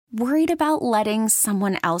Worried about letting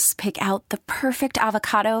someone else pick out the perfect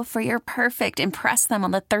avocado for your perfect impress them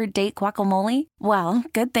on the third date guacamole? Well,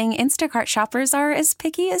 good thing Instacart shoppers are as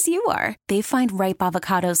picky as you are. They find ripe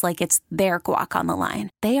avocados like it's their guac on the line.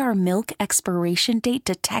 They are milk expiration date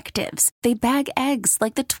detectives. They bag eggs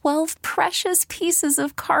like the 12 precious pieces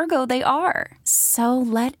of cargo they are. So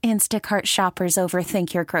let Instacart shoppers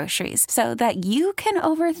overthink your groceries so that you can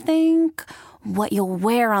overthink what you'll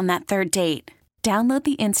wear on that third date. Download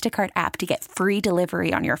the Instacart app to get free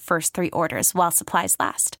delivery on your first 3 orders while supplies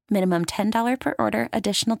last. Minimum $10 per order.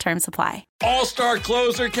 Additional terms apply. All-star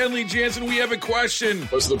closer Kenley Jansen, we have a question.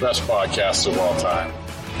 What's the best podcast of all time?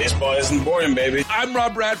 Baseball isn't boring, baby. I'm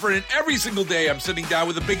Rob Bradford, and every single day I'm sitting down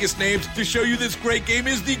with the biggest names to show you this great game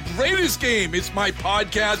is the greatest game. It's my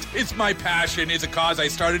podcast. It's my passion. It's a cause I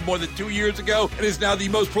started more than 2 years ago and is now the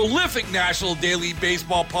most prolific national daily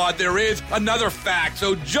baseball pod there is. Another fact.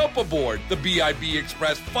 So jump aboard the BIB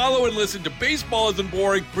Express. Follow and listen to Baseball Isn't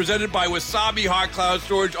Boring, presented by Wasabi Hot Cloud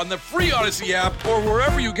Storage on the free Odyssey app or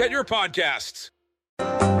wherever you get your podcasts.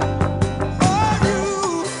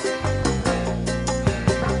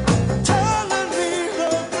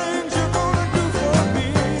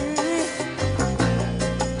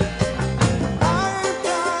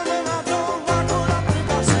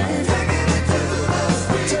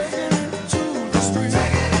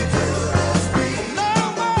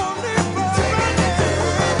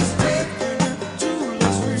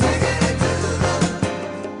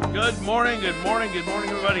 Good morning,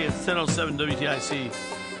 everybody. It's 10:07 WTIC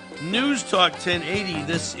News Talk 1080.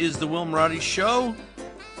 This is the Will Marotti Show.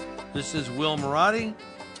 This is Will Marotti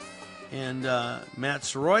and Matt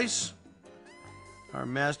Soroyce, our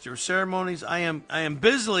master of ceremonies. I am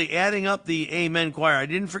busily adding up the Amen choir. I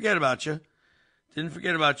didn't forget about you.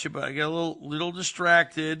 But I got a little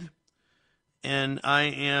distracted, and I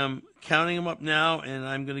am counting them up now, and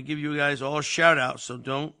I'm going to give you guys all a shout out. So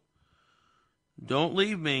don't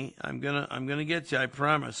leave me. I'm gonna get to you, I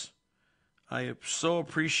promise. I so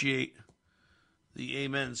appreciate the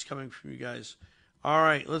amens coming from you guys. All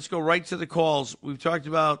right, let's go right to the calls. We've talked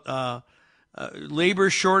about labor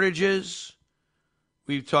shortages.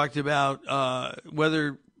 We've talked about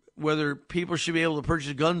whether people should be able to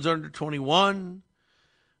purchase guns under 21.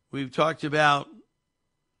 We've talked about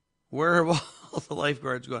where have all the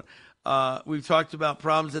lifeguards gone. We've talked about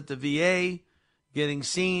problems at the VA. Getting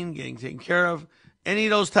seen, getting taken care of, any of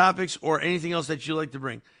those topics or anything else that you like to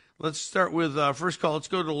bring. Let's start with first call. Let's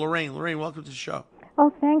go to Lorraine. Lorraine, welcome to the show.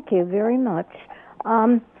 Oh, thank you very much.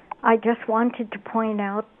 I just wanted to point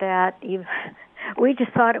out that we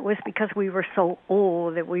just thought it was because we were so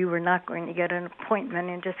old that we were not going to get an appointment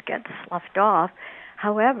and just get sloughed off.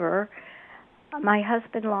 However, my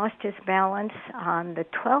husband lost his balance on the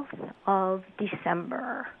 12th of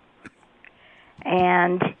December,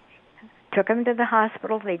 and took him to the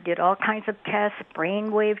hospital. They did all kinds of tests,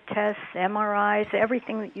 brainwave tests, MRIs,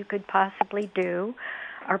 everything that you could possibly do.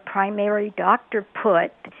 Our primary doctor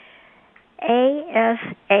put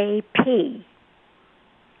ASAP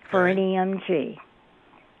for an EMG.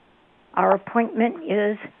 Our appointment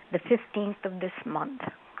is the 15th of this month.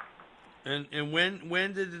 And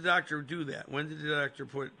when did the doctor do that? When did the doctor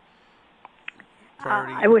put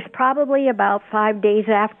it was probably about 5 days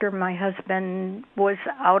after my husband was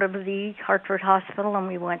out of the Hartford Hospital, and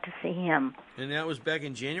we went to see him. And that was back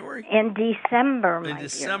in January? In December, my dear. In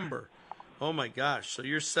December. Oh, my gosh. So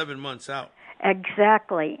you're 7 months out.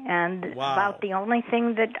 Exactly. And about the only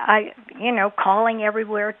thing that calling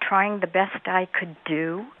everywhere, trying the best I could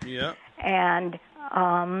do. Yeah. And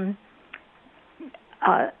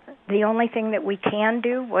the only thing that we can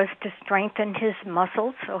do was to strengthen his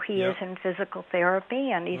muscles, so he is in physical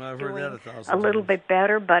therapy, and he's doing a little bit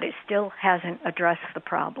better, but it still hasn't addressed the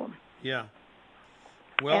problem. Yeah.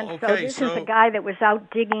 Well, and so this is a guy that was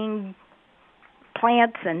out digging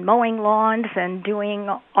plants and mowing lawns and doing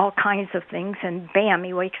all kinds of things, and bam,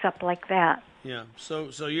 he wakes up like that. Yeah.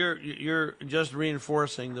 So you're just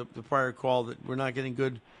reinforcing the prior call that we're not getting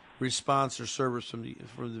good response or service from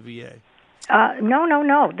the VA.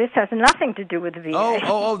 No. This has nothing to do with the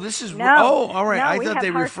VA. This is... No. Oh, all right. No, I thought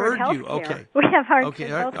they referred you. Okay. We have Hartford Okay,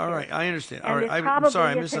 Healthcare. all right. I understand. And all right. I'm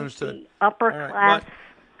sorry, I misunderstood. The upper class.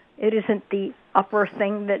 It isn't the upper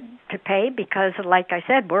thing to pay because, like I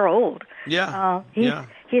said, we're old. Yeah.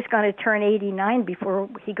 He's going to turn 89 before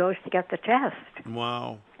he goes to get the test.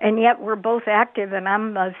 Wow. And yet we're both active, and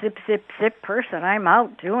I'm a zip person. I'm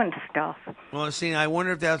out doing stuff. Well, see, I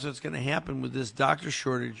wonder if that's what's going to happen with this doctor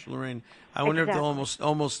shortage, Lorraine. I wonder if they'll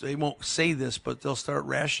almost they won't say this, but they'll start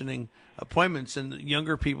rationing appointments, and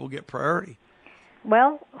younger people get priority.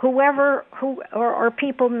 Well, or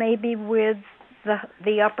people maybe with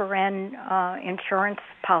the upper end insurance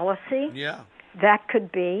policy. Yeah. That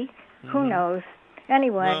could be. Who knows?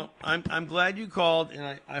 Anyway. Well, I'm glad you called,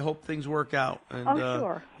 and I hope things work out, and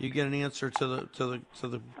sure. you get an answer to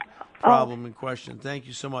the problem in question. Thank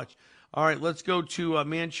you so much. All right, let's go to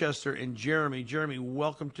Manchester and Jeremy. Jeremy,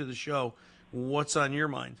 welcome to the show. What's on your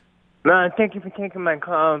mind? Thank you for taking my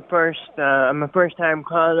call. First, I'm a first-time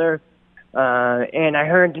caller, and I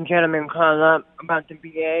heard the gentleman call up about the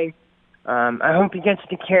VA. I hope he gets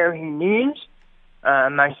the care he needs.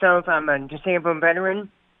 Myself, I'm a disabled veteran,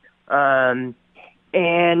 and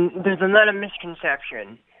there's a lot of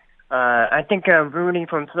misconception. I think Rudy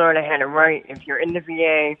from Florida had it right. If you're in the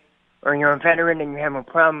VA or you're a veteran and you have a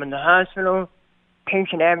problem in the hospital,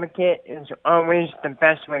 patient advocate is always the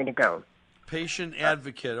best way to go. Patient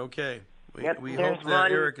advocate, okay. We hope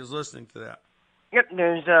that Eric is listening to that. Yep,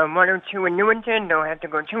 there's one or two in Newington. Don't have to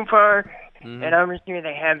go too far. And obviously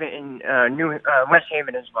they have it in West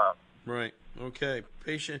Haven as well. Right, okay.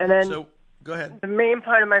 Patient. And then so, go ahead. The main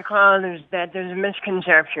part of my call is that there's a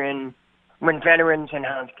misconception with veterans and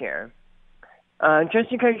health care. Just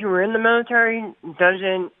because you were in the military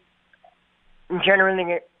doesn't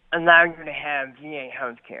generally allow you to have VA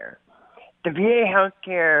health care. The VA health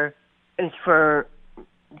care is for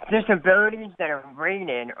disabilities that are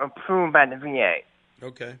rated or approved by the VA.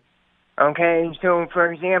 Okay. Okay, so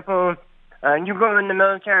for example, you go in the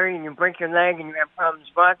military and you break your leg and you have problems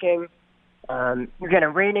walking, you get a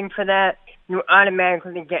rating for that, you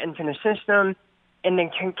automatically get into the system and they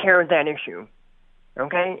take care of that issue.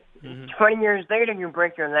 Okay? 20 years later, you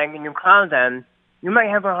break your leg and you call them, you might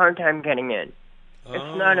have a hard time getting in.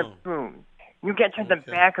 It's not approved. You get to the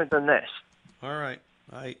back of the list. All right.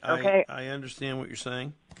 I understand what you're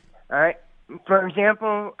saying. All right. For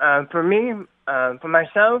example, for me, for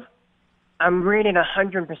myself, I'm rated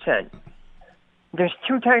 100%. There's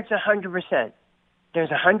two types of 100%. There's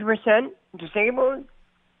 100% disabled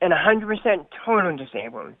and 100% total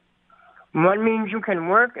disabled. One means you can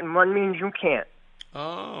work and one means you can't.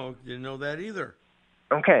 Oh, didn't know that either.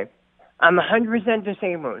 Okay. I'm 100%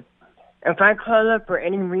 disabled. If I call up for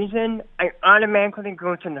any reason, I automatically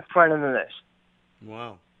go to the front of the list.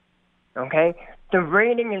 Wow. Okay? The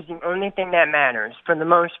rating is the only thing that matters for the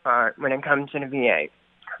most part when it comes to the VA.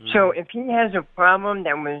 So if he has a problem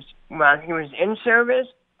that was while he was in service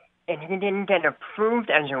and he didn't get approved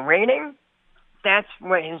as a rating, that's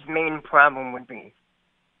what his main problem would be.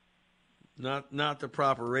 Not the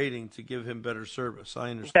proper rating to give him better service. I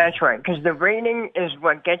understand. That's right, because the rating is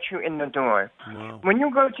what gets you in the door. Wow. When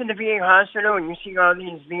you go to the VA hospital and you see all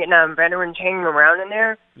these Vietnam veterans hanging around in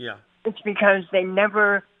there, it's because they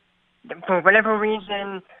never, for whatever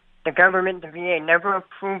reason, the government, the VA, never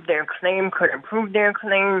approved their claim, couldn't prove their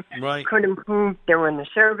claim, couldn't prove they were in the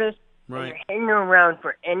service. Right. And you're hanging around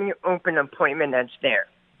for any open appointment that's there.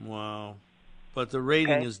 Wow. But the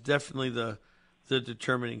rating is definitely the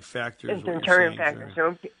determining factor. It's the determining factor.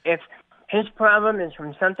 So if his problem is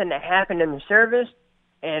from something that happened in the service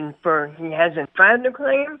and he hasn't filed a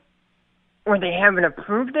claim or they haven't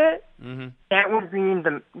approved it, that would be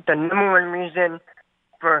the number one reason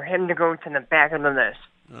for him to go to the back of the list.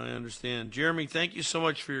 I understand. Jeremy, thank you so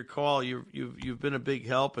much for your call. You've been a big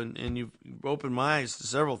help, and you've opened my eyes to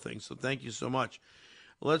several things, so thank you so much.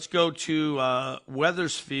 Let's go to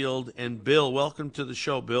Wethersfield and Bill. Welcome to the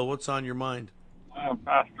show, Bill. What's on your mind?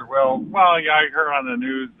 Pastor Will. Well, I heard on the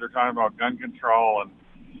news they're talking about gun control,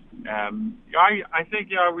 and I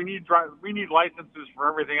think we need licenses for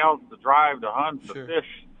everything else: to drive, to hunt, to fish.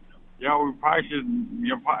 We probably should. We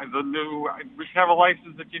should have a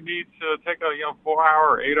license that you need to take a 4-hour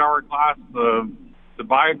or 8-hour class to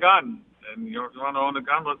buy a gun. And if you want to own a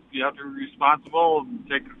gun, you have to be responsible and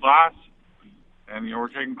take a class. And we're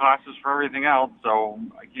taking classes for everything else, so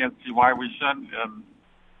I can't see why we shouldn't.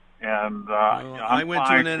 I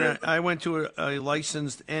went to a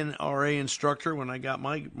licensed NRA instructor when I got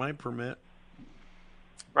my permit.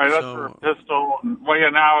 Right, that's for a pistol.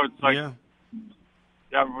 Now it's like. Yeah,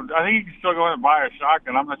 I think you can still go in and buy a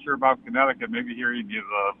shotgun. I'm not sure about Connecticut. Maybe here you need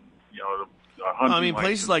a hunting license.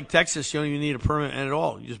 Places like Texas, you don't even need a permit at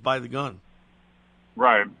all. You just buy the gun.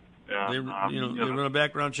 Right. Yeah. They run a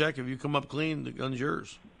background check. If you come up clean, the gun's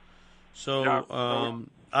yours. So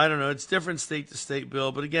I don't know. It's different state to state,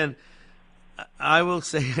 Bill. But again, I will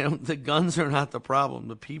say the guns are not the problem.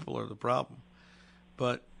 The people are the problem.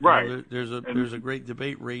 But there's a great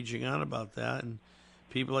debate raging on about that, and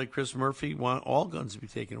people like Chris Murphy want all guns to be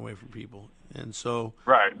taken away from people. And so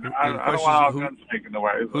I don't want all guns taken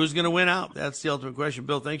away. Who's going to win out? That's the ultimate question.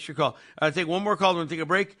 Bill, thanks for your call. I'll take one more call. We're going to take a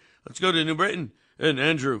break. Let's go to New Britain. And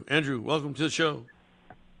Andrew, welcome to the show.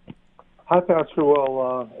 Hi, Pastor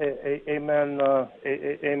Will. Amen.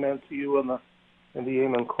 Amen to you and the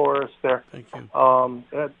Amen chorus there. Thank you.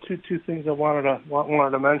 Two things I wanted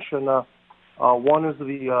to mention. One is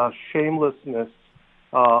the shamelessness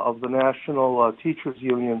of the national teachers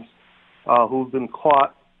unions who've been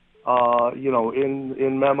caught,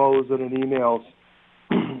 in memos and in emails,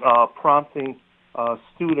 prompting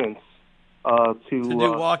students to do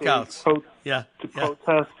walkouts,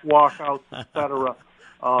 protest walkouts, etc.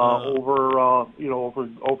 Over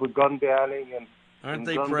gun banning and aren't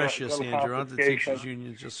they precious, Andrew? Aren't the teachers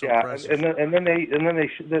unions just so precious? And then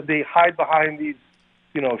they hide behind these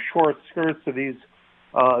short skirts of these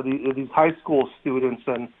high school students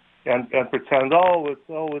and pretend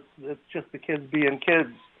it's just the kids being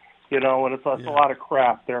kids, and it's a lot of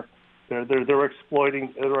crap. They're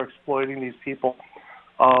exploiting these people.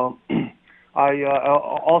 I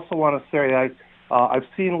also want to say I've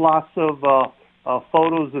seen lots of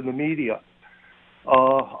photos in the media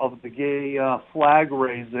of the gay flag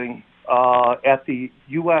raising at the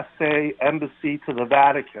USA Embassy to the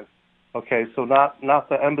Vatican. Okay, so not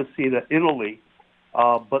the embassy to Italy,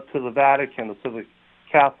 but to the Vatican, to the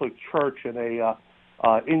Catholic Church, in a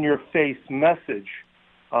in-your-face message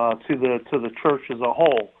to the church as a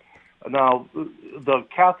whole. Now, the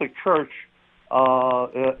Catholic Church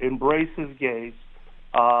embraces gays.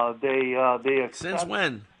 They accept. Since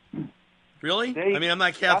when? Really? I'm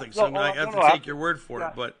not Catholic, so I have to take your word for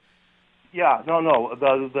it. But no.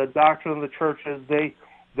 The doctrine of the church is they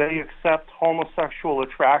accept homosexual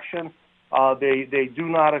attraction. They do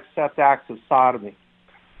not accept acts of sodomy.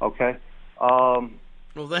 Okay.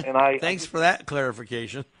 Thanks for that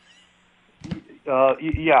clarification. So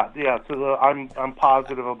I'm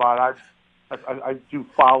positive about it. I do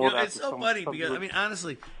follow that. It's so funny because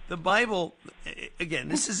honestly, the Bible. Again,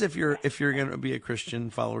 this is if you're going to be a Christian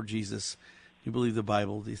follower of Jesus, you believe the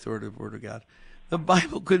Bible, the authoritative Word of God. The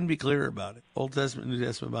Bible couldn't be clearer about it. Old Testament, New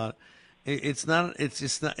Testament about it. It's not. It's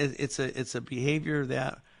just not. It's a behavior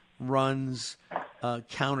that runs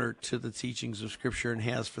counter to the teachings of Scripture and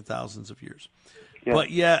has for thousands of years. Yeah.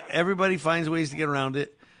 But everybody finds ways to get around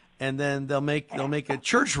it. And then they'll make a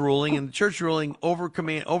church ruling, and the church ruling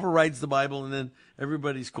overrides the Bible, and then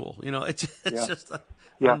everybody's cool. It's just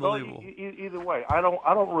unbelievable. Either way, I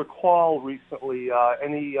don't recall recently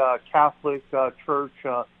any Catholic church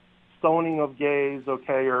stoning of gays.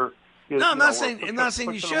 Okay, or I'm not saying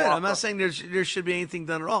you should. I'm not saying there should be anything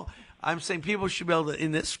done at all. I'm saying people should be able to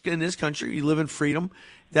in this country. You live in freedom.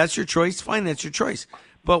 That's your choice. Fine, that's your choice.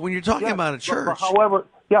 But when you're talking about a church, but however,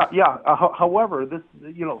 however, this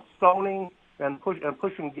stoning and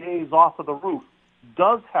pushing gays off of the roof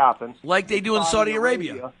does happen, like they do in Saudi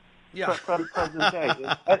Arabia. Present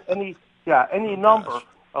day. Any number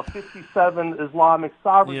of 57 Islamic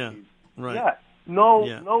sovereignties. Yeah, right.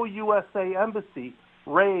 No USA embassy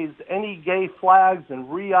raised any gay flags in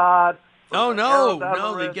Riyadh. Oh no,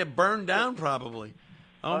 they get burned down probably.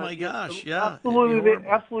 Oh my gosh! Yeah,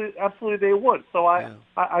 absolutely, they would. So I've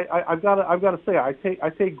got to say I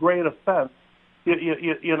take great offense. This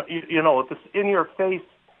in-your-face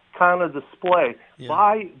kind of display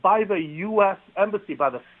by the U.S. Embassy,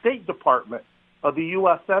 by the State Department of the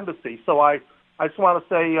U.S. Embassy. So I just want to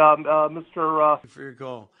say, Mr. For your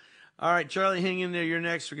call. All right, Charlie, hang in there. You're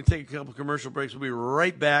next. We're gonna take a couple commercial breaks. We'll be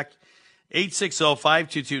right back.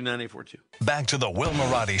 860-522-9842. Back to the Will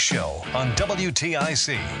Marotti Show on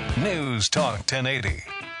WTIC News Talk 1080.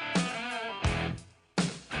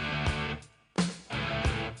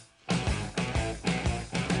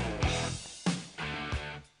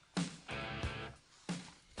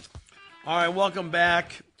 All right, welcome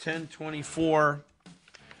back. 1024.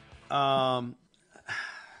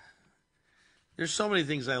 There's so many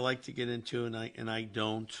things I like to get into, and I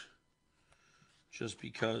don't. Just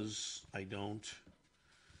because I don't.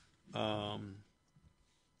 But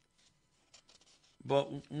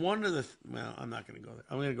one of the I'm not going to go there.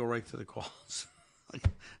 I'm going to go right to the calls.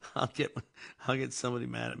 I'll get somebody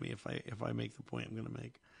mad at me if I make the point I'm going to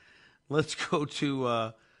make. Let's go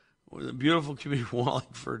to the beautiful community of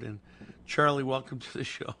Wallingford, and Charlie, welcome to the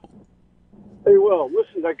show. Hey, Will,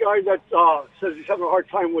 listen, that guy that says he's having a hard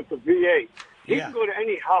time with the VA, he can go to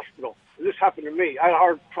any hospital. This happened to me. I had a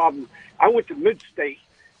hard problem. I went to Mid-State,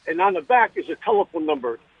 and on the back is a telephone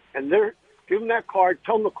number. And give him that card,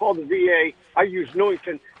 tell him to call the VA. I use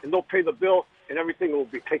Newington, and they'll pay the bill, and everything will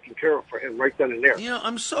be taken care of for him right then and there.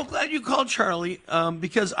 I'm so glad you called, Charlie,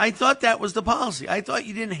 because I thought that was the policy. I thought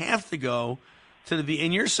you didn't have to go to the VA,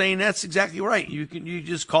 and you're saying that's exactly right. You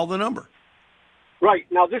just call the number. Right.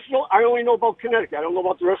 Now, I only know about Connecticut. I don't know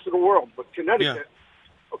about the rest of the world, but Connecticut. Yeah.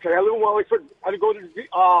 Okay, I live in Wallingford. I had to go to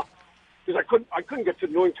because I couldn't get to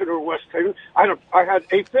Newington or West Haven. I had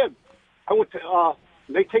AFib. I went to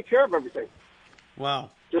they take care of everything. Wow.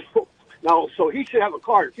 Now, so he should have a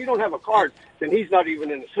card. If you don't have a card, then he's not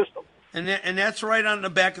even in the system. And that's right on the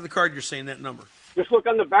back of the card. You're saying that number. Just look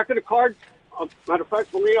on the back of the card. Matter of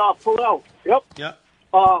fact, let me pull it out. Yep. Yep.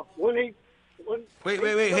 Wait.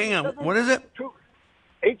 Hang on. What is it?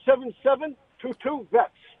 877-22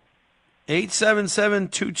 vets.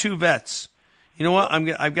 877-22 vets. You know what?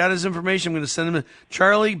 I've got his information. I'm going to send him.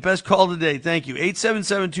 Charlie, best call today. Thank you.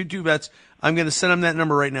 877-22 vets. I'm going to send him that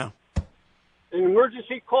number right now. An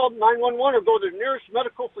emergency, call 911 or go to the nearest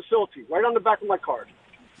medical facility. Right on the back of my card.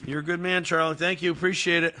 You're a good man, Charlie. Thank you.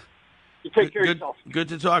 Appreciate it. You take care of yourself. Good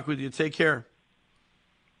to talk with you. Take care.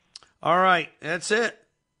 All right. That's it.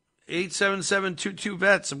 877-22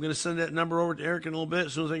 vets. I'm going to send that number over to Eric in a little bit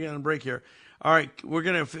as soon as I get on a break here. All right. We're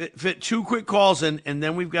going to fit two quick calls in, and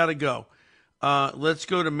then we've got to go. Let's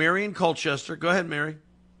go to Mary in Colchester. Go ahead, Mary.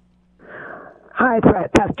 Hi,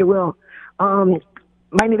 Pastor Will.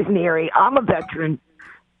 My name is Mary. I'm a veteran,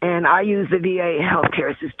 and I use the VA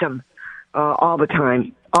healthcare system all the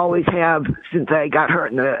time. Always have since I got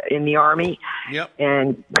hurt in the Army. Yep.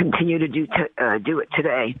 And continue to do it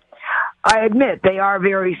today. I admit they are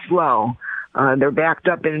very slow. They're backed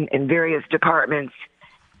up in various departments,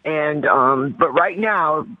 and but right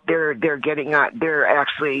now they're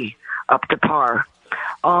actually up to par.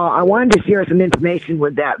 I wanted to share some information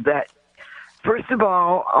with that vet. First of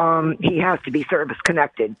all, he has to be service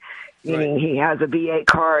connected, meaning he has a VA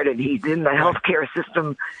card and he's in the healthcare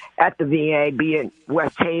system at the VA, be it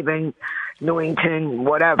West Haven, Newington,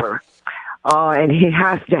 whatever. And he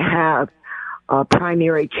has to have a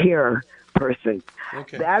primary care person.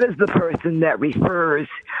 Okay. That is the person that refers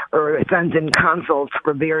or sends in consults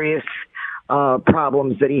for various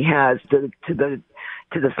problems that he has to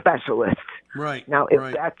the specialist. Right. Now,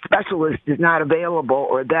 if that specialist is not available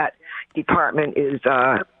or that department is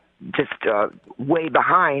just way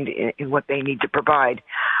behind in what they need to provide,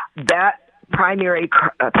 that primary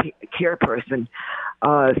care person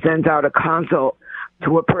sends out a consult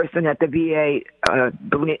to a person at the VA.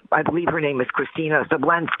 I believe her name is Christina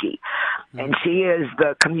Zablensky, and she is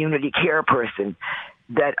the community care person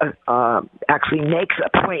that actually makes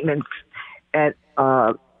appointments at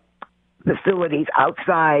facilities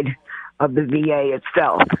outside of the VA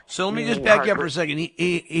itself. So let me just back you up for a second.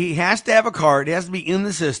 He has to have a card. He has to be in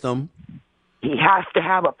the system. He has to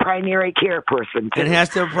have a primary care person, too. And has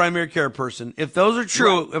to have a primary care person. If those are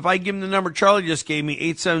true, if I give him the number Charlie just gave me,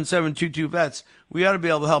 877-22 vets, we ought to be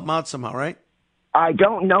able to help him out somehow, right? I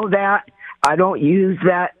don't know that. I don't use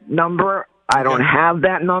that number. I don't have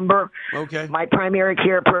that number. Okay. My primary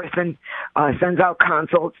care person sends out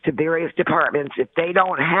consults to various departments. If they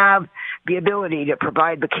don't have the ability to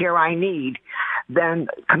provide the care I need, then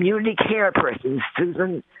community care person,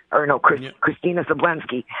 Christina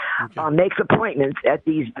Zablensky, makes appointments at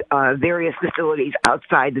these various facilities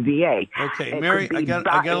outside the VA. Okay, Mary, I got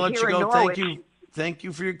to let you go. Thank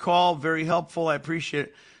you for your call. Very helpful. I appreciate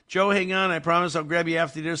it. Joe, hang on. I promise I'll grab you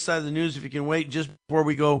after the other side of the news if you can wait just before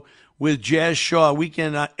we go with Jazz Shaw,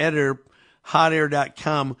 weekend editor,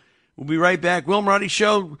 hotair.com. We'll be right back. Will Marotti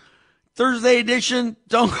Show, Thursday edition.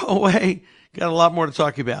 Don't go away. Got a lot more to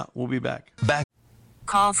talk about. We'll be back.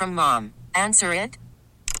 Call from mom. Answer it.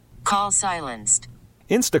 Call silenced.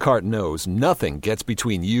 Instacart knows nothing gets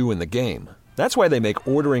between you and the game. That's why they make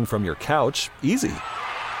ordering from your couch easy.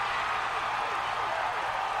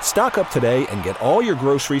 Stock up today and get all your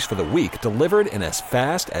groceries for the week delivered in as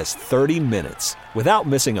fast as 30 minutes without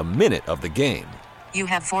missing a minute of the game. You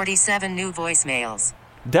have 47 new voicemails.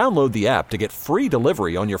 Download the app to get free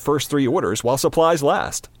delivery on your first 3 orders while supplies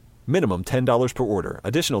last. Minimum $10 per order.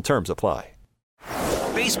 Additional terms apply.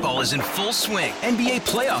 Baseball is in full swing. NBA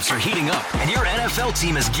playoffs are heating up, and your NFL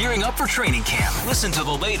team is gearing up for training camp. Listen to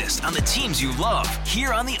the latest on the teams you love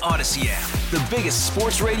here on the Odyssey app. The biggest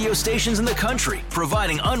sports radio stations in the country,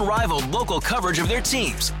 providing unrivaled local coverage of their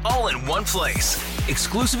teams, all in one place.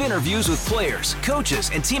 Exclusive interviews with players,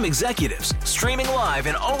 coaches, and team executives, streaming live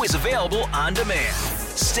and always available on demand.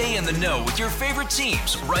 Stay in the know with your favorite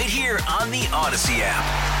teams right here on the Odyssey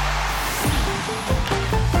app.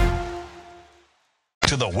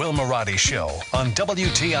 To the Will Marotti Show on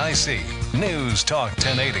WTIC News Talk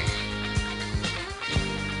 1080.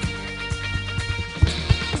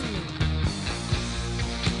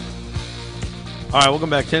 All right, welcome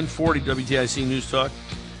back. 1040 WTIC News Talk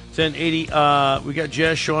 1080. We got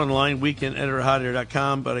Jazz Shaw online, weekend editor at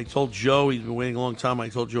hotair.com, but I told Joe, he's been waiting a long time. I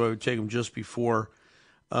told Joe I would take him just before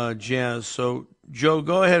Jazz. So, Joe,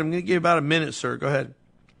 go ahead. I'm going to give you about a minute, sir. Go ahead.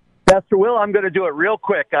 Pastor Will, I'm going to do it real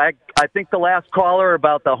quick. I think the last caller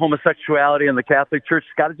about the homosexuality in the Catholic Church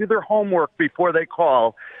has got to do their homework before they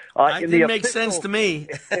call. It makes sense to me.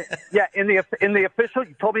 Yeah, in the official,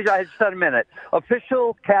 you told me I just had a minute.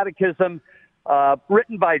 Official catechism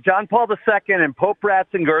written by John Paul II and Pope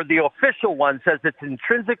Ratzinger, the official one, says it's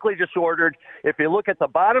intrinsically disordered. If you look at the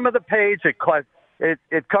bottom of the page, it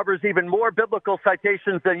covers even more biblical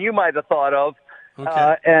citations than you might have thought of.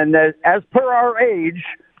 Okay. And as per our age,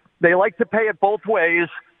 they like to pay it both ways.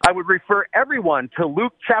 I would refer everyone to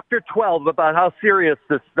Luke chapter 12 about how serious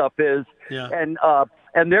this stuff is. Yeah.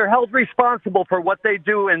 And they're held responsible for what they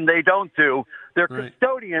do and they don't do. They're Right.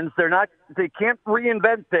 custodians. They can't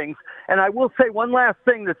reinvent things. And I will say one last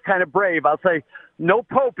thing that's kind of brave. I'll say no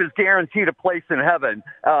pope is guaranteed a place in heaven.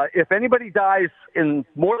 If anybody dies in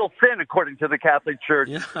mortal sin, according to the Catholic Church,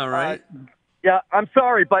 Yeah, all right. yeah, I'm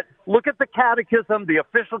sorry, but look at the catechism, the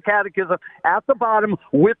official catechism at the bottom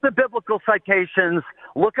with the biblical citations.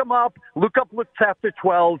 Look them up. Look up Luke chapter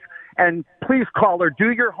 12. And please, caller,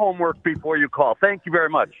 do your homework before you call. Thank you very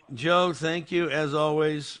much. Joe, thank you, as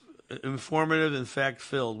always. Informative and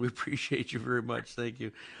fact-filled. We appreciate you very much. Thank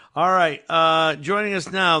you. All right. Joining us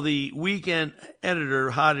now, the weekend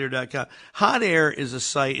editor, hotair.com. Hot Air is a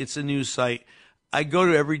site. It's a news site I go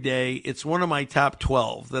to every day. It's one of my top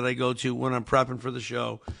 12 that I go to when I'm prepping for the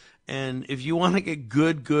show. And if you want to get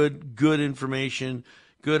good information,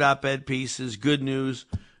 good op-ed pieces, good news,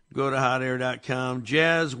 go to hotair.com.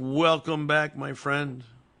 Jazz, welcome back, my friend.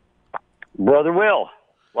 Brother Will,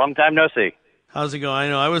 long time no see. How's it going? I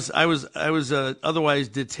know I was otherwise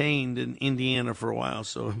detained in Indiana for a while,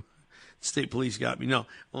 so state police got me. No,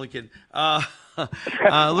 only kidding. Look,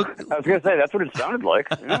 I was going to say that's what it sounded like.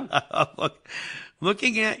 Yeah.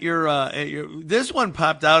 Looking at your this one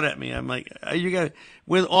popped out at me. I'm like,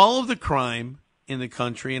 with all of the crime in the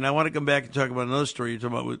country, and I want to come back and talk about another story you're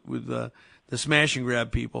talking about with the smash and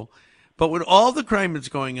grab people. But with all the crime that's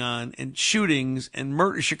going on and shootings and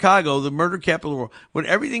murder, Chicago, the murder capital of the world, with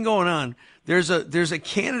everything going on, there's a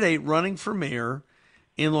candidate running for mayor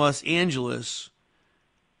in Los Angeles.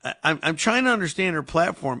 I'm trying to understand her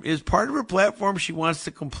platform. Is part of her platform she wants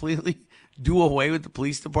to completely do away with the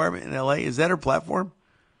police department in L.A.? Is that her platform?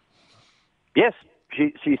 Yes.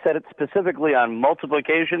 She said it specifically on multiple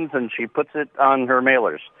occasions, and she puts it on her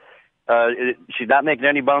mailers. She's not making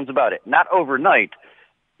any bones about it. Not overnight,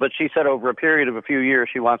 but she said over a period of a few years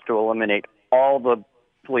she wants to eliminate all the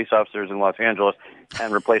police officers in Los Angeles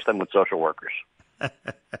and replace them with social workers.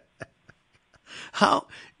 How?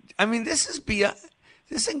 I mean, this is beyond...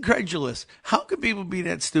 This is incredulous. How could people be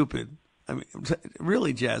that stupid? I mean,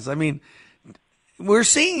 really, Jazz. I mean, we're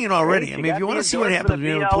seeing it already. Hey, I mean, if you want to see what happens when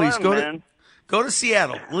you know police, go to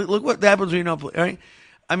Seattle. Look what happens when you know police. Right?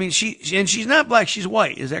 I mean, she's not black. She's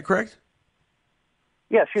white. Is that correct?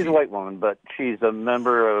 Yeah, she's a white woman, but she's a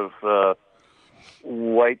member of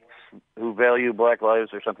whites who value black lives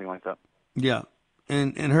or something like that. Yeah,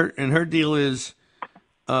 and her deal is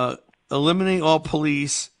eliminate all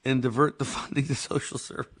police and divert the funding to social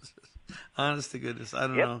services. Honest to goodness, I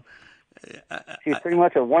don't know. She's pretty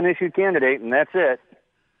much a one-issue candidate, and that's it.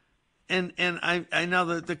 And I know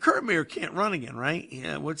that the current mayor can't run again, right?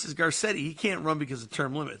 Yeah, what's his Garcetti? He can't run because of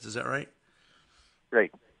term limits. Is that right?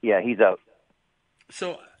 Right. Yeah, he's out.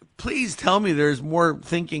 So please tell me there's more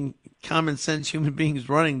thinking, common sense human beings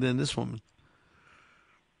running than this woman.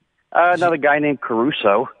 Another guy named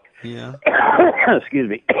Caruso. Yeah. Excuse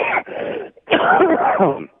me.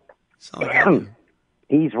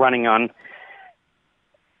 He's running on.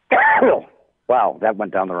 Wow, that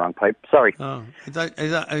went down the wrong pipe. Sorry. Oh, I was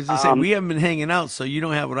going to say, we haven't been hanging out, so you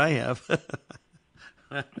don't have what I have.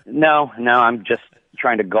 No, I'm just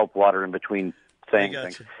trying to gulp water in between saying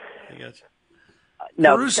things. I got you.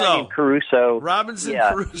 No, Caruso. Robinson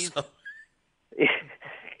Caruso.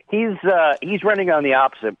 He's running on the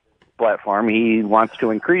opposite platform. He wants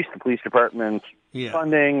to increase the police department's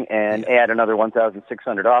funding and add another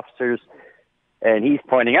 1,600 officers. And he's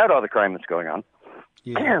pointing out all the crime that's going on.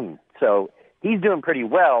 Yeah. So he's doing pretty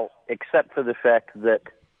well, except for the fact that,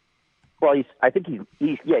 well, I think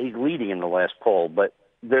he's leading in the last poll, but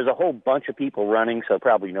there's a whole bunch of people running, so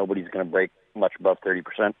probably nobody's going to break much above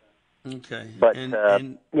 30%. Okay. But,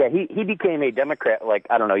 he became a Democrat,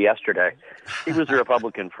 yesterday. He was a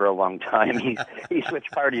Republican for a long time. He switched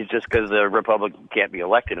parties just because the Republican can't be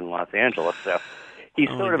elected in Los Angeles. So he's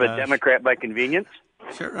sort of a Democrat by convenience.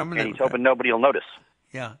 Sure, and he's hoping nobody will notice.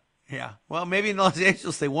 Yeah. Well, maybe in Los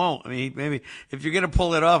Angeles they won't. I mean, maybe if you're going to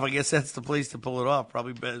pull it off, I guess that's the place to pull it off.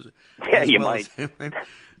 Probably better. Yeah, you might.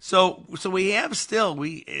 So we have still.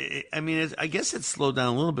 I guess it's slowed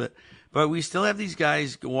down a little bit, But we still have these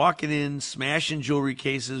guys walking in, smashing jewelry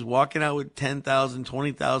cases, walking out with $10,000,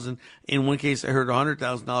 $20,000. In one case, I heard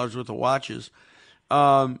 $100,000 worth of watches.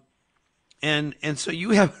 And so you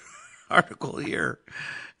have an article here,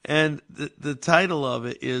 and the title of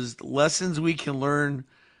it is "Lessons We Can Learn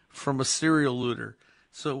from a Serial Looter."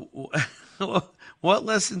 So, what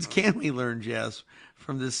lessons can we learn, Jazz,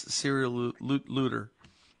 from this serial looter?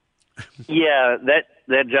 Yeah,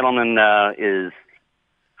 that gentleman is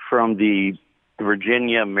from the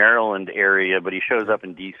Virginia, Maryland area, but he shows up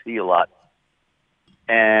in D.C. a lot.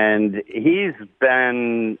 And he's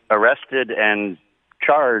been arrested and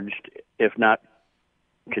charged, if not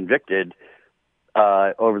convicted,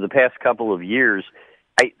 over the past couple of years.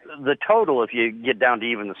 The total, if you get down to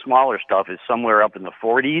even the smaller stuff, is somewhere up in the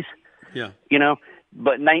 40s. Yeah.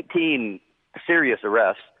 But 19 serious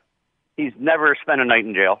arrests. He's never spent a night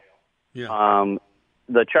in jail. Yeah. All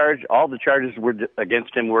the charges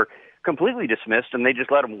against him were completely dismissed, and they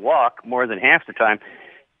just let him walk more than half the time.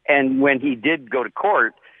 And when he did go to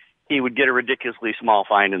court, he would get a ridiculously small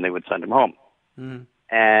fine, and they would send him home. Mm.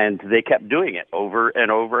 And they kept doing it over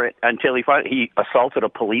and over until he assaulted a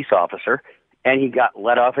police officer, and he got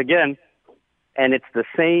let off again. And it's the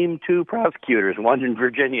same two prosecutors, one in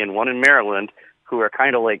Virginia and one in Maryland, who are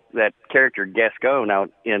kind of like that character Gascon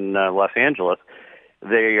out in Los Angeles.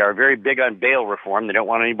 They are very big on bail reform. They don't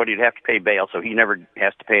want anybody to have to pay bail, so he never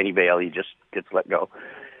has to pay any bail. He just gets let go.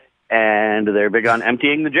 And they're big on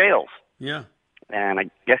emptying the jails. Yeah. And I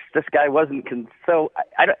guess this guy wasn't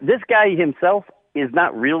this guy himself is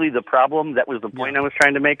not really the problem. That was the point I was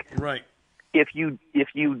trying to make. Right. If you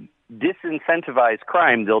disincentivize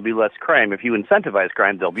crime, there'll be less crime. If you incentivize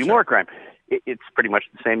crime, there'll be more crime. It's pretty much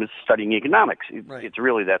the same as studying economics. It's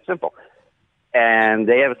really that simple. And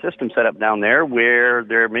they have a system set up down there where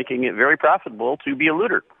they're making it very profitable to be a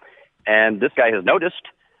looter. And this guy has noticed,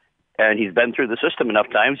 and he's been through the system enough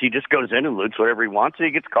times. He just goes in and loots whatever he wants, and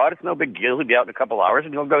he gets caught. It's no big deal. He'll be out in a couple hours,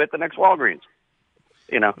 and he'll go hit the next Walgreens.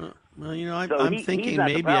 Well, I'm thinking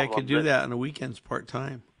maybe I could do that on the weekends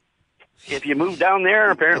part-time. If you move down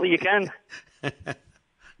there, apparently you can.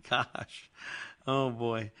 Gosh. Oh,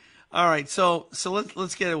 boy. All right, so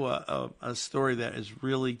let's get to a story that is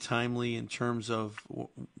really timely in terms of what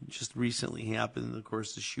just recently happened. Of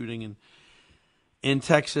course, the shooting in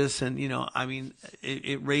Texas, and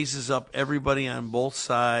it raises up everybody on both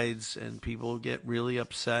sides, and people get really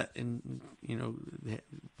upset and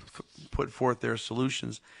put forth their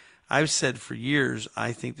solutions. I've said for years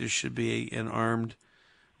I think there should be an armed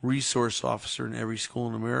resource officer in every school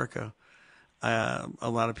in America. A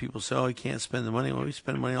lot of people say, you can't spend the money. Well, we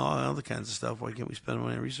spend money on all other kinds of stuff. Why can't we spend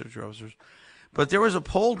money on research officers? But there was a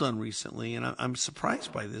poll done recently, and I'm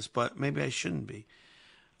surprised by this, but maybe I shouldn't be.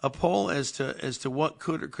 A poll as to what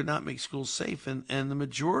could or could not make schools safe, and the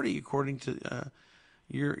majority, according to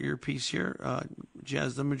your piece here,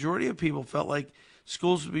 Jazz, the majority of people felt like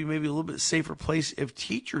schools would be maybe a little bit safer place if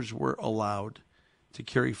teachers were allowed to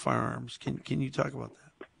carry firearms. Can you talk about that?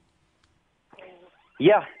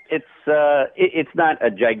 Yeah, it's not a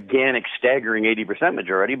gigantic, staggering 80%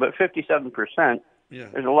 majority, but 57%. Yeah.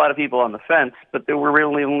 There's a lot of people on the fence, but there were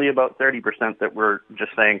really only about 30% that were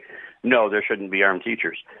just saying, no, there shouldn't be armed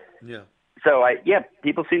teachers. Yeah. So,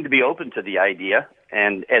 people seem to be open to the idea,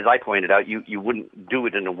 and as I pointed out, you wouldn't do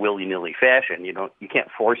it in a willy-nilly fashion. You can't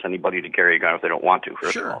force anybody to carry a gun if they don't want to,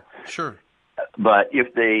 first of all. Sure. But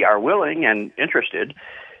if they are willing and interested,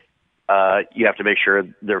 you have to make sure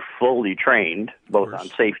they're fully trained, both on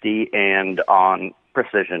safety and on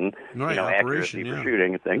precision, accuracy for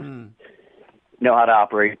shooting and things. Know how to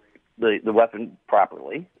operate the weapon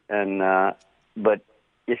properly. And but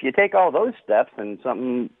if you take all those steps and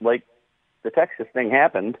something like the Texas thing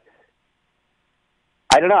happened,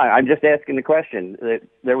 I don't know. I'm just asking the question.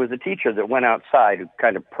 There was a teacher that went outside who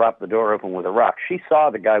kind of propped the door open with a rock. She saw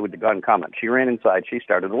the guy with the gun coming. She ran inside. She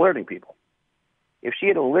started alerting people. If she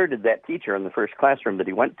had alerted that teacher in the first classroom that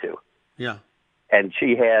he went to, and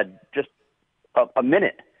she had just a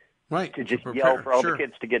minute to just yell for all the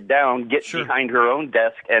kids to get down, get behind her own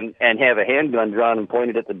desk, and have a handgun drawn and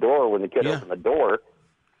pointed at the door when the kid opened the door,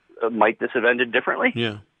 might this have ended differently?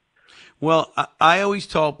 Yeah. Well, I always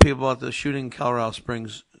told people about the shooting in Colorado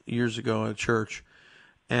Springs years ago at church,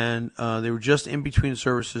 and they were just in between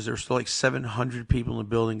services. There were still like 700 people in the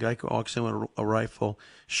building. Guy walks in with a rifle,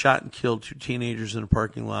 shot and killed 2 teenagers in a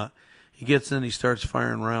parking lot. He gets in, he starts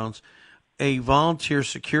firing rounds. A volunteer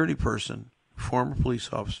security person, former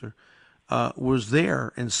police officer, was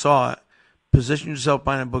there and saw it, positioned himself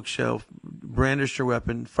behind a bookshelf, brandished her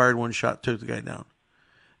weapon, fired one shot, took the guy down.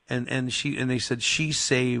 And they said she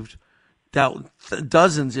saved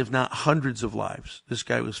dozens, if not hundreds of lives. This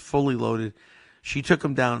guy was fully loaded. She took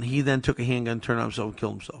him down. He then took a handgun, turned on himself, and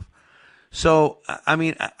killed himself. So, I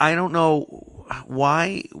mean, I don't know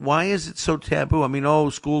why is it so taboo? I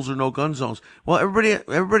mean, schools are no gun zones. Well,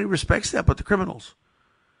 everybody respects that, but the criminals,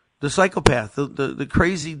 the psychopath, the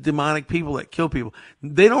crazy demonic people that kill people,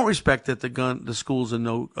 they don't respect that the school's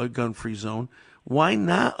a gun-free zone. Why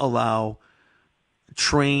not allow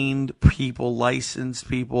trained people, licensed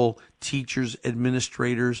people, teachers,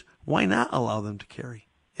 administrators? Why not allow them to carry?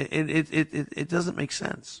 It doesn't make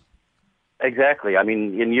sense. Exactly. I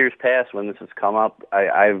mean, in years past when this has come up,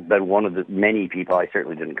 I've been one of the many people, I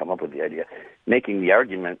certainly didn't come up with the idea, making the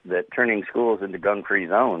argument that turning schools into gun-free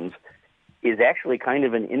zones is actually kind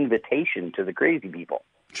of an invitation to the crazy people.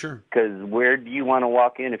 Sure. Because where do you want to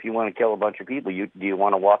walk in if you want to kill a bunch of people? Do you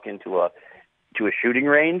want to walk into a shooting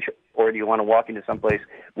range, or do you want to walk into someplace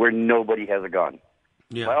where nobody has a gun?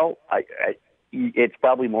 Yeah. Well, it's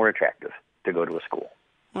probably more attractive to go to a school.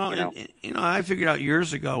 Well, I figured out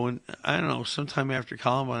years ago, and I don't know, sometime after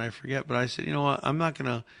Columbine, I forget, but I said, you know what, I'm not going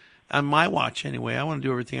to, on my watch anyway, I want to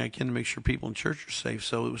do everything I can to make sure people in church are safe.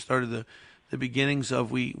 So it started the beginnings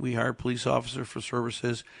of we hired police officers for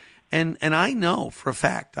services. And I know for a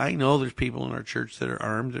fact, there's people in our church that are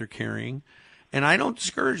armed, that are carrying, and I don't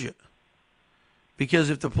discourage it. Because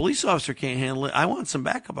if the police officer can't handle it, I want some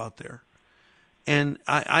backup out there. And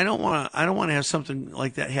I don't want to have something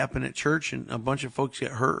like that happen at church and a bunch of folks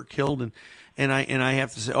get hurt or killed and I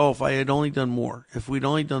have to say, if I had only done more, if we'd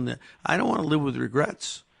only done that, I don't want to live with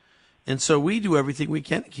regrets. And so we do everything we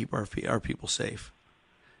can to keep our people safe.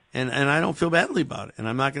 And I don't feel badly about it. And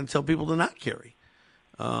I'm not going to tell people to not carry.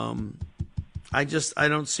 I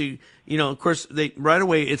don't see, of course right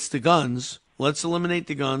away it's the guns. Let's eliminate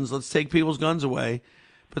the guns. Let's take people's guns away.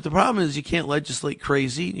 But the problem is you can't legislate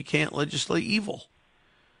crazy and you can't legislate evil.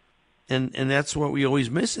 And that's what we always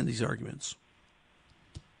miss in these arguments.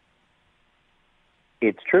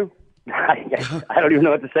 It's true. I don't even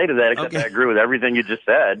know what to say to that, except I agree with everything you just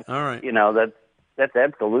said. All right. That's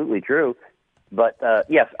absolutely true. But,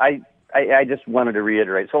 yes, I just wanted to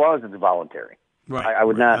reiterate, so long as it's voluntary. Right. I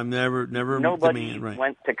would not. I'm never nobody demand, right.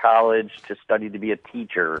 went to college to study to be a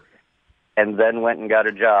teacher and then went and got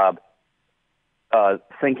a job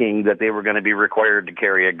thinking that they were going to be required to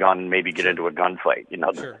carry a gun and maybe get into a gunfight.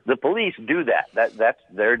 Sure. The police do that. That's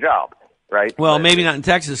their job, right? Well, but maybe not in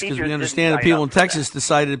Texas, because we understand that people in Texas that.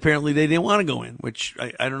 decided apparently they didn't want to go in, which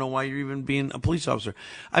I don't know why you're even being a police officer.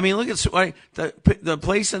 I mean, look at the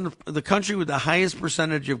place in the country with the highest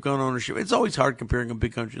percentage of gun ownership. It's always hard comparing a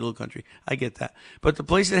big country to a little country. I get that. But the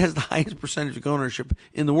place that has the highest percentage of gun ownership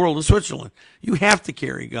in the world is Switzerland. You have to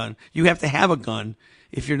carry a gun. You have to have a gun.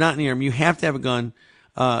 If you're not in the army, you have to have a gun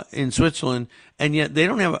in Switzerland, and yet they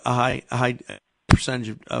don't have a high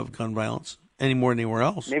percentage of gun violence any more than anywhere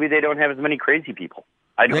else. Maybe they don't have as many crazy people.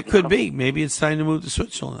 I don't know. That could be. Maybe it's time to move to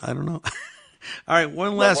Switzerland. I don't know. All right,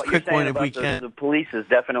 one last quick point if we can. The police is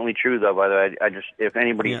definitely true, though, by the way. I just, if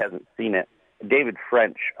anybody hasn't seen it, David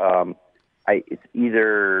French, it's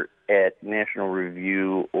either at National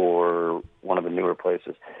Review or one of the newer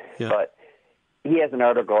places, but he has an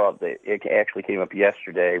article up that it actually came up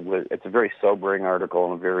yesterday. It's a very sobering article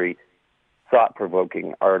and a very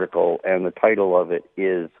thought-provoking article, and the title of it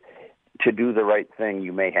is "To Do the Right Thing,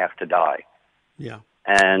 You May Have to Die." Yeah.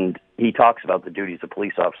 And he talks about the duties of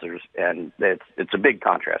police officers, and it's a big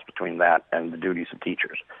contrast between that and the duties of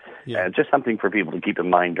teachers. Yeah. And it's just something for people to keep in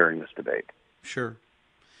mind during this debate. Sure.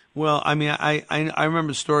 Well, I mean, I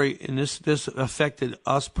remember a story, and this affected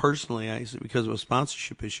us personally because of a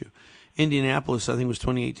sponsorship issue. Indianapolis, I think it was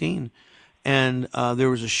 2018, and there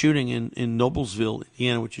was a shooting in Noblesville,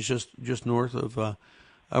 Indiana, which is just north of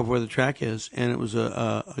where the track is, and it was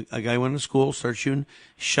a guy went to school, started shooting,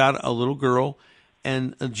 shot a little girl,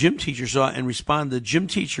 and a gym teacher saw it and responded. The gym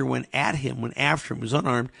teacher went after him, was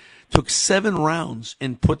unarmed, took 7 rounds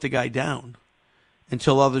and put the guy down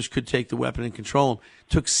until others could take the weapon and control him.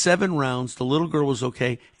 Took 7 rounds, the little girl was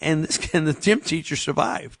okay, and the gym teacher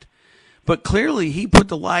survived. But clearly, he put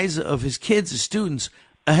the lives of his kids, his students,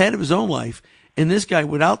 ahead of his own life. And this guy,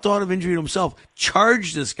 without thought of injury to himself,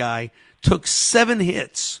 charged this guy, took 7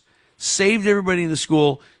 hits, saved everybody in the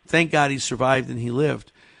school. Thank God he survived and he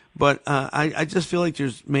lived. But I just feel like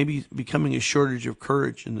there's maybe becoming a shortage of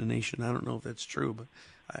courage in the nation. I don't know if that's true,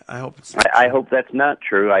 but I hope it's not I hope that's not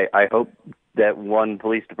true. I hope that one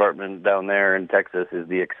police department down there in Texas is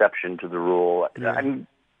the exception to the rule. Yeah.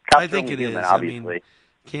 I think it is. Obviously. I mean,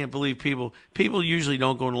 can't believe people usually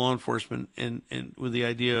don't go into law enforcement and with the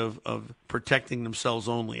idea of protecting themselves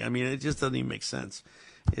only. I mean, it just doesn't even make sense.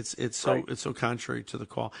 It's so contrary to the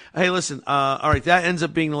call. Hey, listen. All right, that ends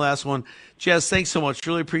up being the last one. Jazz, thanks so much.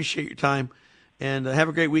 Really appreciate your time, and have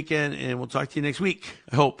a great weekend. And we'll talk to you next week.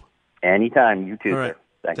 I hope. Anytime. You too. All right.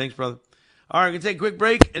 Sir. Thanks, brother. All right, we're gonna take a quick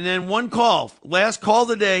break, and then one call. Last call of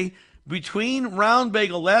the day between Round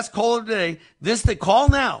Bagel. Last call of the day. Call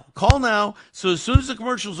now. Call now. So as soon as the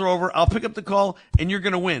commercials are over, I'll pick up the call, and you're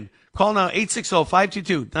gonna win. Call now,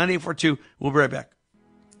 860-522-9842. We'll be right back.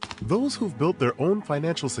 Those who've built their own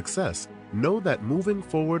financial success know that moving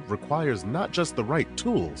forward requires not just the right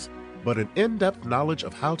tools, but an in-depth knowledge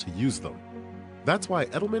of how to use them. That's why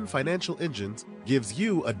Edelman Financial Engines gives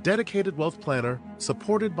you a dedicated wealth planner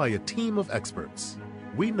supported by a team of experts.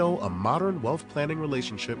 We know a modern wealth planning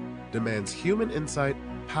relationship demands human insight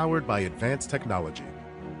powered by advanced technology.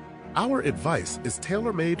 Our advice is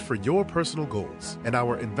tailor-made for your personal goals, and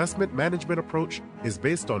our investment management approach is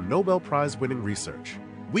based on Nobel Prize-winning research.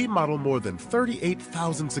 We model more than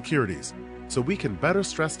 38,000 securities, so we can better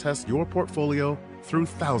stress test your portfolio through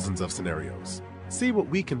thousands of scenarios. See what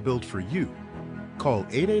we can build for you. Call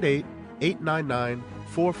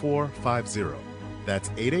 888-899-4450. That's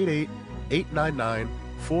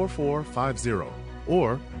 888-899-4450.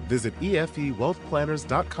 Or visit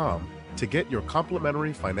efewealthplanners.com to get your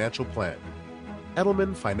complimentary financial plan.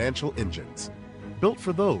 Edelman Financial Engines. Built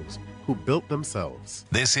for those who built themselves.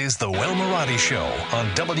 This is the Will Marotti Show on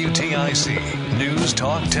WTIC News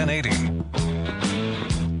Talk 1080.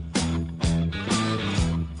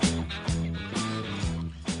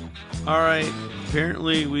 All right.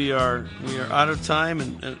 Apparently we are out of time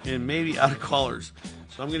and maybe out of callers.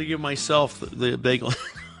 So I'm going to give myself the bagel.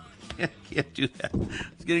 Can't do that. I'm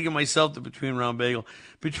going to give myself the Between Round Bagel.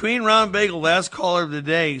 Between Round Bagel, last caller of the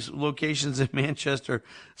day, locations in Manchester,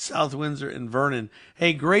 South Windsor, and Vernon.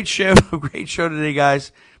 Hey, great show. Great show today,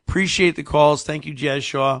 guys. Appreciate the calls. Thank you, Jazz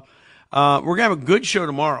Shaw. We're going to have a good show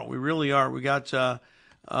tomorrow. We really are. We got a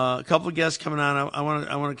couple of guests coming on. I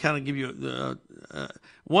want to kind of give you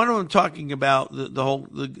one of them talking about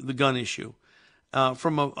the gun issue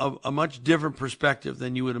from a much different perspective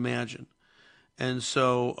than you would imagine. And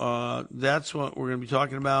so that's what we're going to be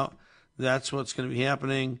talking about. That's what's going to be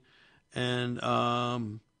happening. And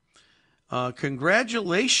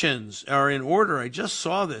congratulations are in order. I just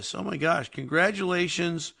saw this. Oh, my gosh.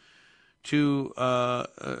 Congratulations to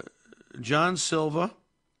John Silva.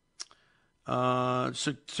 In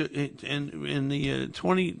the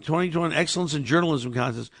 2021 Excellence in Journalism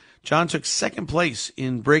Contest, John took second place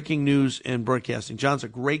in breaking news and broadcasting. John's a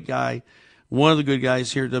great guy, one of the good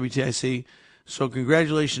guys here at WTIC. So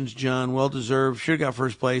congratulations, John. Well deserved. Should have got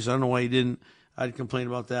first place. I don't know why he didn't. I'd complain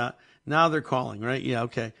about that. Now they're calling, right? Yeah,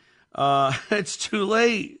 okay. It's too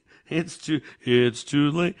late. It's too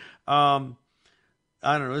late. I don't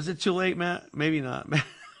know. Is it too late, Matt? Maybe not.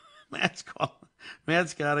 Matt's calling.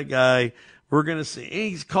 Matt's got a guy. We're going to see.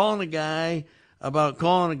 He's calling a guy about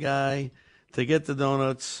calling a guy to get the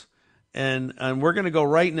donuts. And we're going to go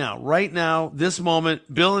right now. Right now, this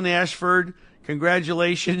moment, Bill in Ashford,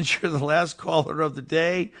 congratulations. You're the last caller of the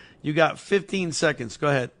day. You got 15 seconds. Go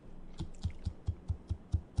ahead.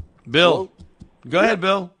 Bill. Hello? Go ahead,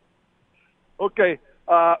 Bill. Okay.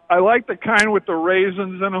 I like the kind with the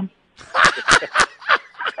raisins in them.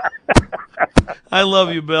 I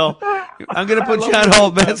love you, Bill. I'm going to put you on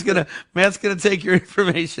hold. Matt's going to take your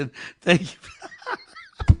information. Thank you.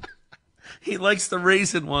 He likes the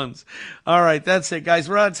raisin ones. All right, that's it, guys.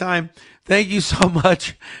 We're out of time. Thank you so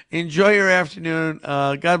much. Enjoy your afternoon.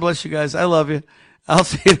 God bless you guys. I love you. I'll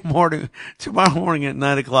see you tomorrow morning at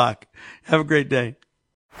 9 o'clock. Have a great day.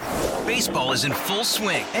 Baseball is in full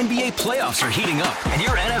swing. NBA playoffs are heating up, and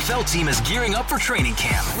your NFL team is gearing up for training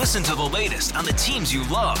camp. Listen to the latest on the teams you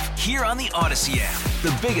love here on the Odyssey app.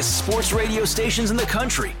 The biggest sports radio stations in the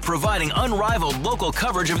country, providing unrivaled local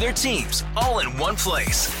coverage of their teams, all in one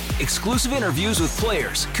place. Exclusive interviews with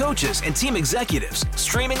players, coaches, and team executives,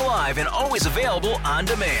 streaming live and always available on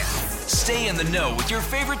demand. Stay in the know with your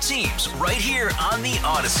favorite teams right here on the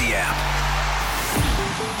Odyssey app.